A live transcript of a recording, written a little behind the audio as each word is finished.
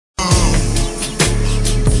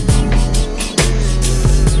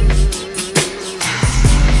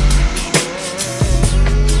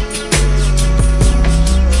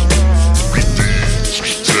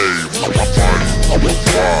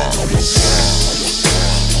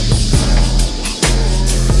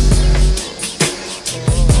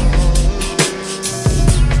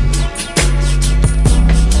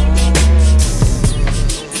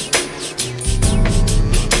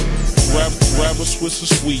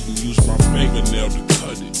weed and use my fingernail to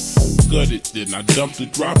cut it. Gut it, then I dump the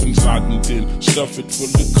droppings out and then stuff it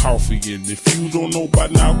full of coffee. And if you don't know by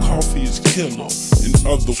now, coffee is killer. And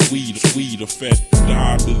other weed, a fat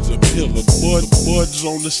dime is a pillar. Buds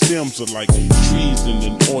on the stems are like trees in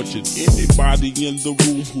an orchard. Anybody in the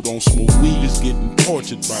room who don't smoke weed is getting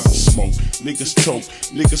tortured by the smoke. Niggas choke,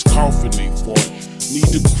 niggas coughing, they fart.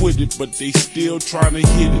 Need to quit it, but they still trying to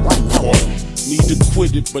hit it too hard. Need to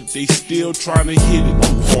quit it, but they still trying to hit it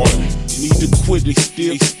too hard. Need to quit it,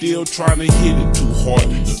 still trying to hit it too hard.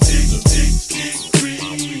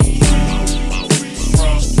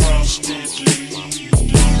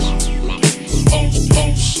 Oh,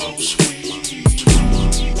 so sweet.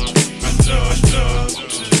 I love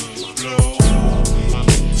to blow.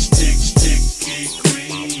 Stick,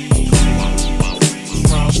 green.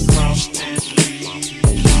 Cross, deadly.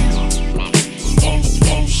 Oh,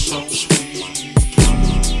 so sweet.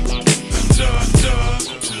 I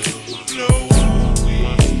love to blow.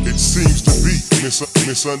 It seems to be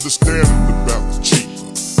misunderstanding about the cheaper.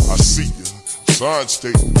 I see ya, sign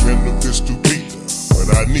stating cannabis to beat her, but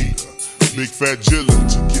I need her. Big fat Jilla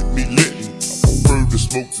to get me lit. I prefer to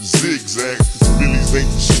smoke the zigzag, cause Billy's ain't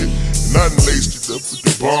the shit. And I done laced it up with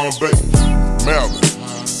the Bombay, Malin.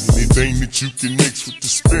 Anything that you can mix with the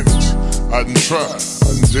spinach, I done tried.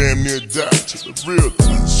 I done damn near died to the real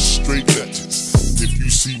straight legends. If you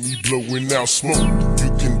see me blowing out smoke, you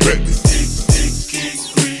can bet it.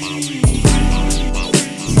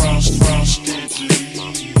 Cross, deadly.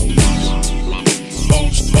 Oh,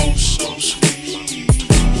 so sweet.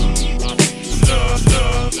 Love to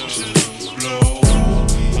blow.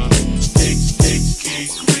 Stick,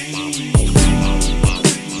 green.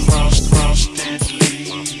 Cross, deadly.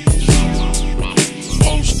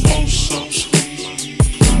 Oh, so sweet.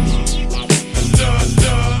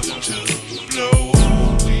 Love to blow.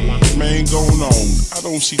 Man, going on. I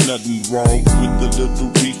don't see nothing wrong with the little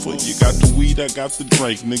reefer. You got the weed, I got the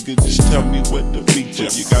drink, nigga. Just tell me where to meet ya.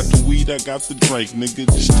 You got the weed, I got the drink, nigga.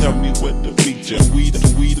 Just tell me where to meet ya. The weed, the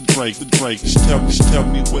drink. Just tell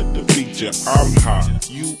me where to meet ya. I'm high,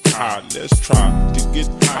 you high. Let's try to get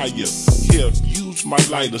higher. Here, use my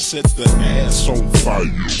lighter, set the ass on fire.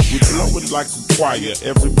 We're blowing like a choir.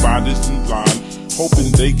 Everybody's in line,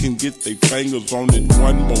 hoping they can get their fingers on it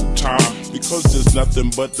one more time. Because there's nothing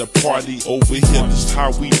but the party over here. That's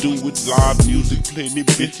how we do it. Live music, plenty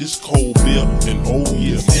bitches, cold beer, and oh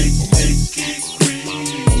yeah.